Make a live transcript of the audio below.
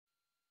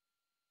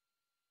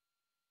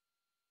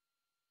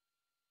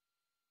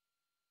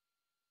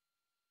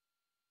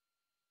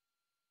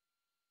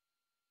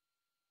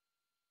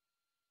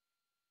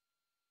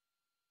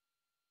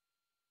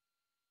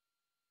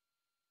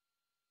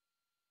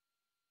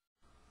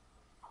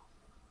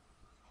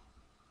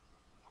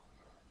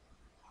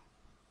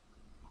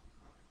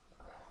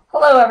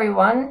Hello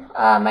everyone,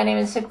 my name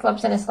is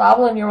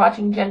Sigflupsinislavel and you're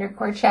watching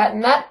Genderqueer Chat,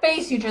 and that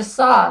face you just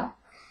saw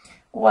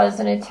was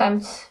an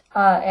attempt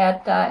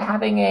at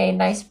having a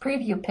nice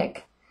preview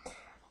pic.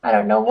 I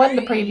don't know when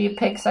the preview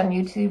pics on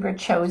YouTube are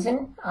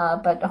chosen,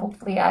 but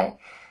hopefully I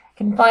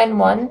can find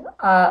one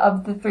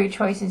of the three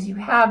choices you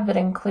have that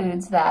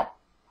includes that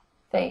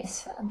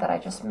face that I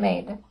just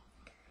made.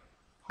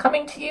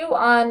 Coming to you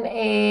on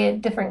a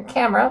different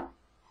camera.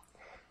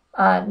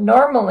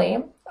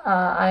 Normally,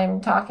 I'm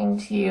talking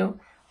to you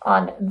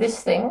on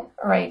this thing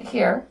right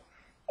here,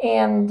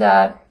 and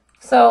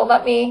so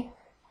let me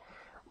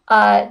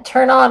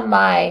turn on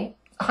my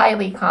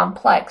highly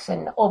complex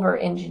and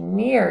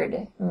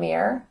over-engineered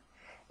mirror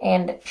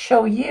and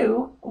show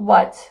you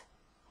what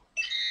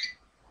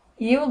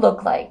you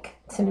look like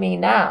to me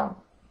now.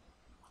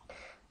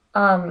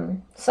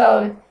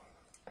 So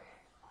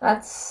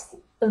that's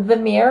the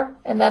mirror,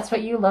 and that's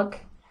what you look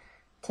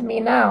to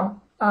me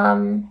now.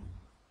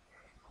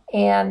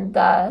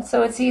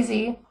 So it's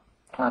easy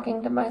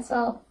talking to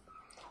myself,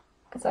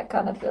 because I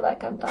kind of feel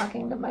like I'm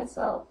talking to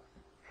myself,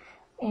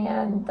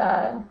 and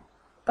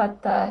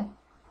but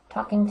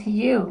talking to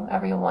you,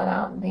 everyone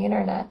out on the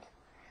internet,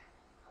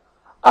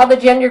 all the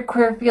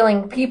genderqueer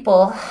feeling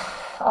people,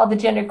 all the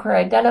genderqueer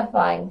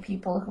identifying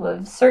people who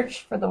have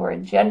searched for the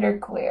word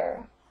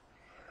genderqueer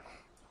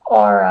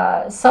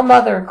or some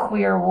other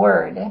queer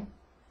word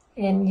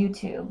in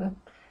YouTube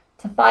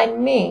to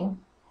find me.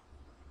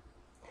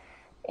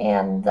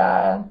 And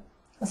so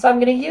I'm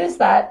going to use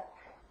that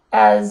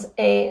as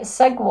a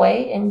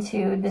segue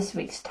into this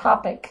week's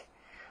topic,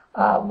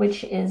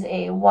 which is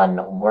a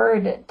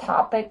one-word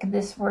topic.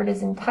 This word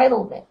is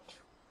entitlement.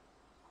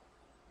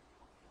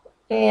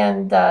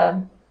 And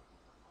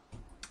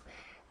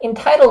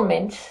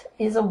entitlement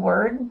is a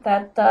word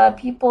that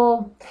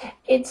people,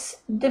 it's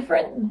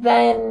different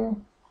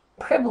than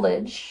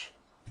privilege,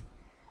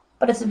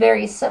 but it's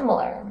very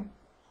similar.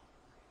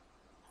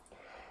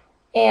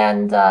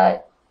 And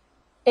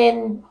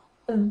in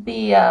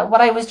the what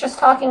I was just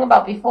talking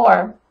about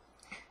before,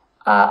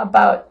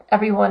 about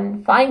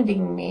everyone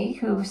finding me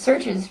who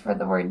searches for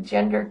the word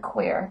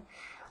genderqueer,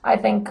 I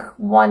think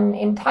one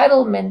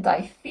entitlement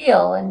I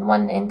feel, and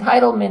one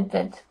entitlement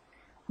that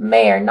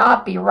may or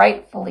not be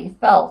rightfully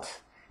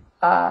felt,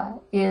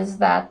 is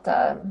that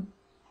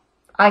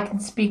I can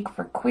speak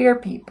for queer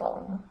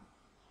people.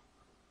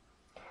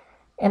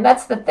 And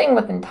that's the thing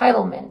with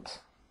entitlement,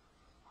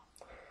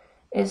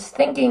 is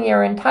thinking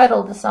you're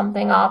entitled to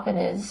something often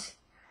is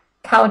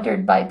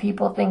countered by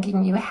people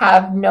thinking you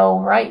have no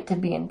right to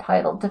be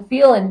entitled, to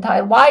feel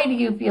entitled. Why do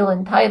you feel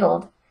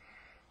entitled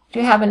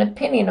to have an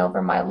opinion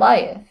over my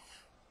life?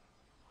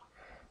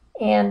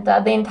 And the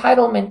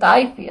entitlement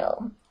I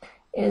feel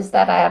is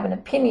that I have an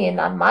opinion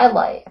on my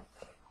life.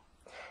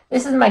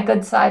 This is my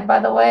good side, by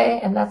the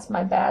way, and that's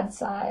my bad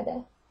side.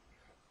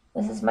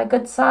 This is my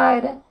good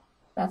side,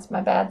 that's my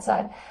bad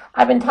side.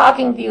 I've been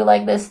talking to you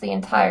like this the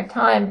entire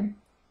time.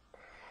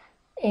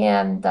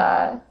 And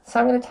so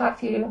I'm going to talk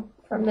to you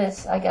from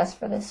this, I guess,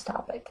 for this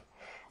topic,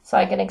 so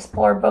I can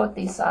explore both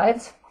these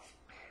sides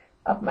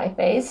of my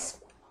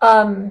face.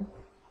 The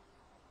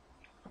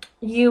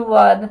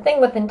thing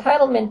with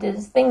entitlement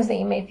is things that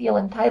you may feel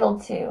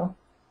entitled to.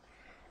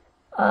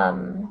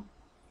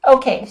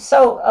 Okay,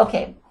 so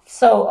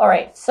all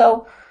right,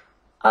 so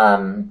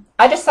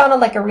I just sounded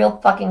like a real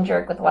fucking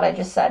jerk with what I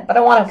just said, but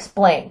I want to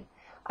explain.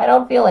 I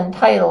don't feel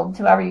entitled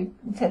to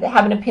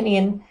have an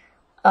opinion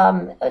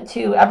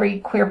to every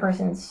queer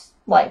person's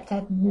life,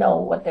 to know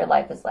what their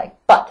life is like.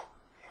 But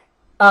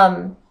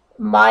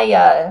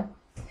my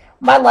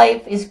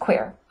life is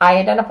queer. I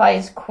identify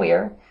as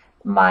queer.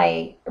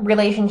 My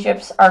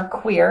relationships are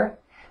queer.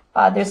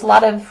 There's a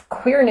lot of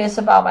queerness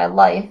about my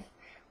life,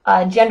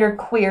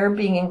 genderqueer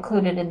being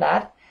included in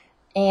that.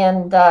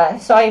 And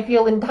so I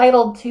feel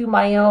entitled to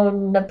my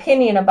own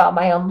opinion about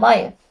my own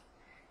life.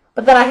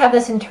 But then I have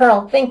this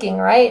internal thinking,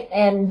 right?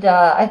 And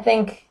I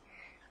think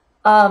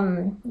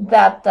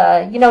that,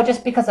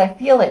 just because I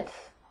feel it,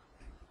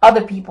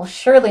 other people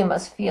surely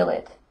must feel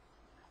it.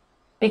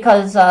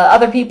 Because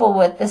other people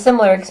with a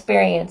similar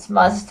experience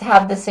must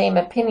have the same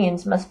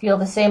opinions, must feel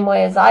the same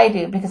way as I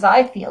do, because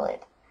I feel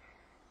it.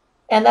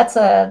 And that's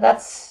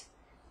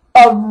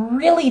a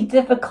really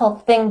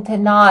difficult thing to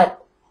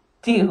not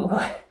do.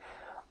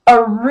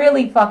 A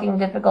really fucking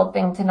difficult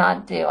thing to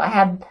not do. I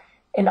had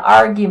an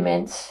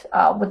argument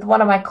with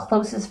one of my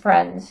closest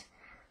friends,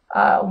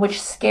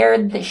 which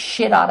scared the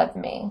shit out of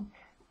me,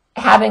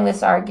 having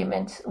this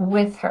argument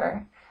with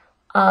her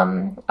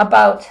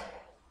about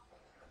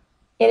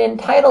an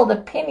entitled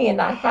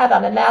opinion I had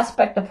on an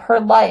aspect of her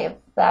life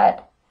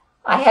that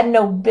I had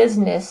no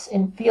business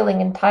in feeling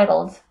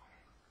entitled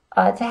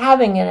to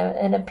having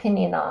an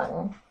opinion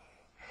on,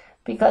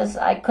 because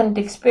I couldn't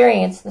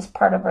experience this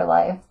part of her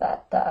life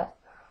that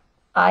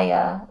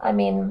I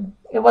mean,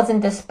 it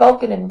wasn't a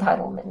spoken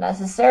entitlement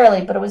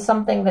necessarily, but it was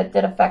something that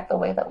did affect the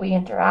way that we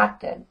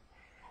interacted.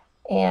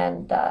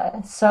 And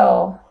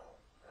so,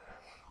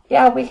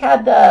 yeah, we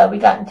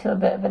got into a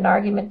bit of an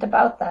argument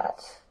about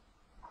that.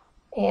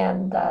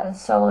 And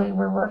so we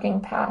were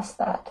working past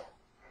that.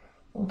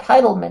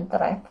 entitlement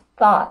that I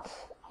thought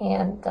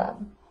and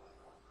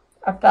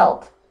I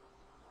felt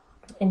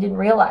and didn't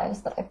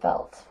realize that I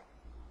felt.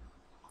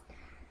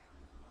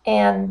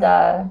 And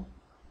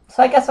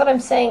so I guess what I'm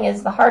saying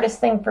is the hardest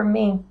thing for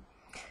me,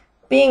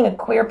 being a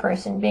queer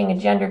person, being a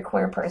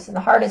genderqueer person, the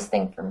hardest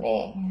thing for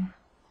me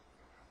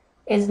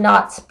is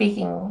not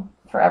speaking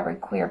for every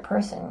queer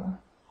person,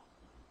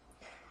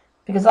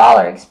 because all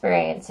our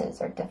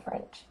experiences are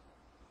different.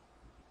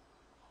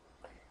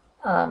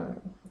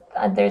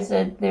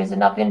 There's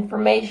enough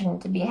information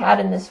to be had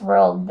in this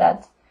world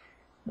that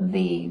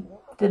the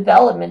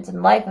development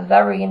and life of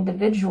every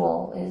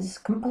individual is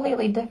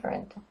completely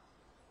different.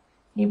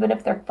 Even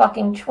if they're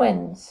fucking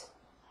twins,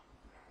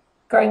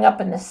 growing up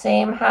in the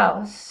same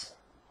house,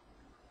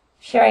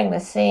 sharing the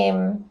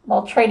same,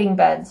 well, trading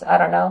beds, I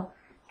don't know.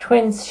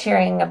 Twins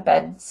sharing a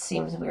bed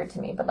seems weird to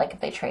me, but like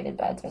if they traded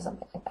beds or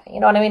something like that, you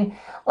know what I mean?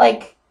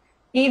 Like,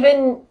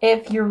 even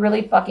if you're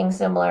really fucking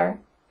similar,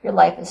 your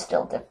life is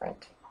still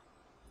different.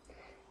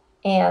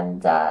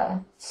 And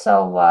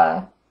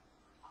so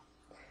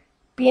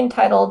be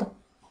entitled,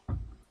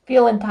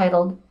 feel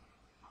entitled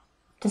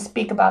to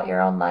speak about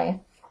your own life.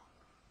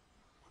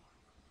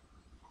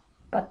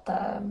 But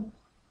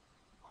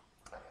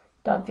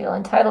don't feel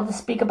entitled to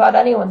speak about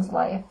anyone's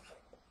life.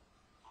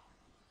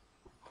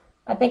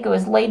 I think it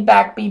was Laid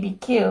Back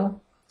BBQ,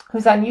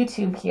 who's on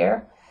YouTube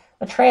here,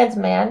 a trans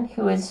man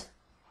who is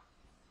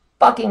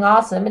fucking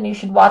awesome, and you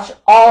should watch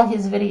all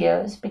his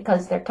videos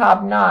because they're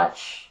top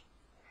notch.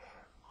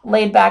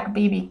 Laid Back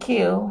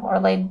BBQ, or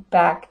Laid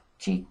Back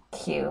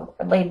GQ,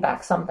 or Laid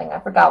Back something, I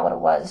forgot what it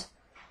was,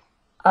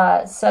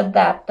 said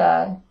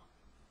that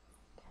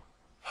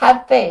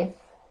have faith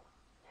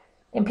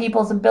in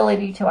people's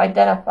ability to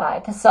identify,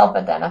 to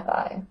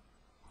self-identify.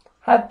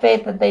 Have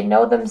faith that they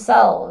know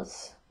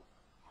themselves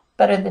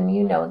better than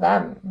you know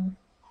them.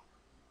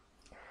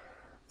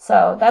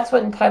 So that's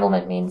what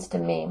entitlement means to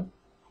me.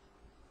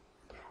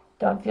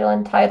 Don't feel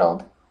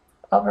entitled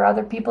over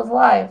other people's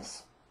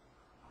lives.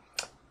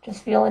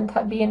 Just feel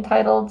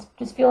entitled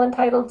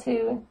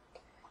to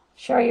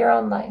share your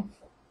own life.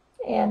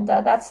 And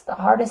that's the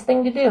hardest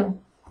thing to do.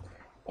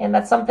 And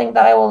that's something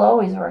that I will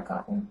always work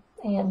on.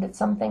 And it's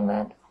something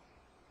that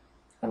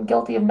I'm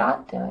guilty of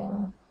not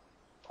doing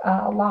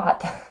a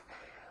lot.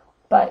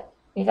 But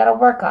you got to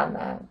work on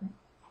that.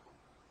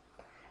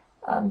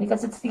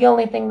 Because it's the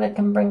only thing that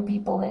can bring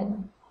people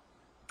in.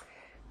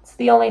 It's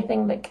the only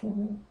thing that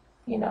can,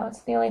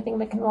 it's the only thing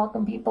that can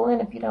welcome people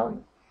in. If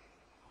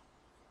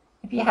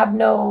you have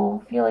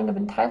no feeling of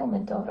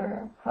entitlement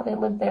over how they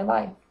live their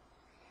life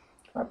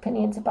or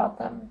opinions about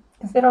them,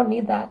 because they don't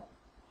need that.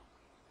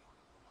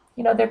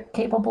 They're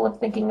capable of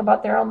thinking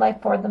about their own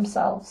life for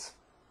themselves.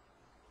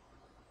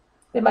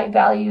 They might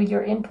value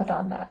your input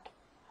on that,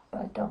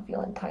 but don't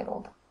feel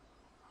entitled.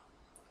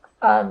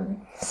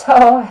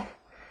 So,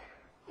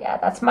 yeah,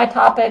 that's my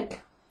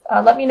topic.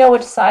 Let me know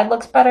which side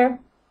looks better.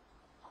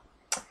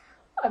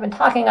 I've been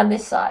talking on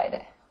this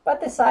side, but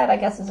this side I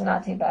guess is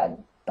not too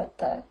bad.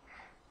 But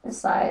this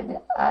side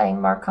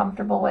I'm more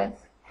comfortable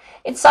with.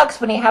 It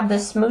sucks when you have the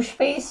smoosh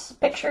face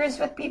pictures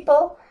with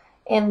people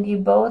and you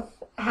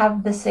both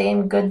have the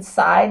same good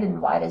side,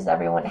 and why does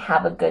everyone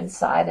have a good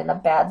side and a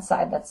bad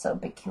side? That's so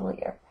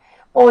peculiar.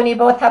 Well, when you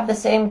both have the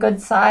same good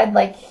side,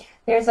 like,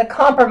 there's a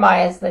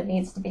compromise that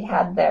needs to be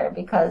had there,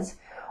 because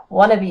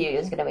one of you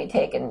is going to be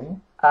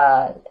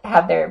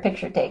have their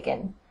picture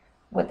taken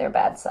with their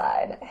bad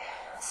side.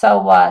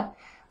 So,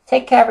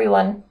 take care,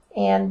 everyone,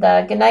 and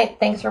good night.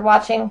 Thanks for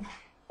watching,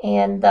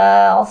 and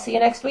I'll see you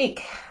next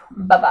week.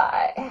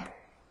 Bye-bye.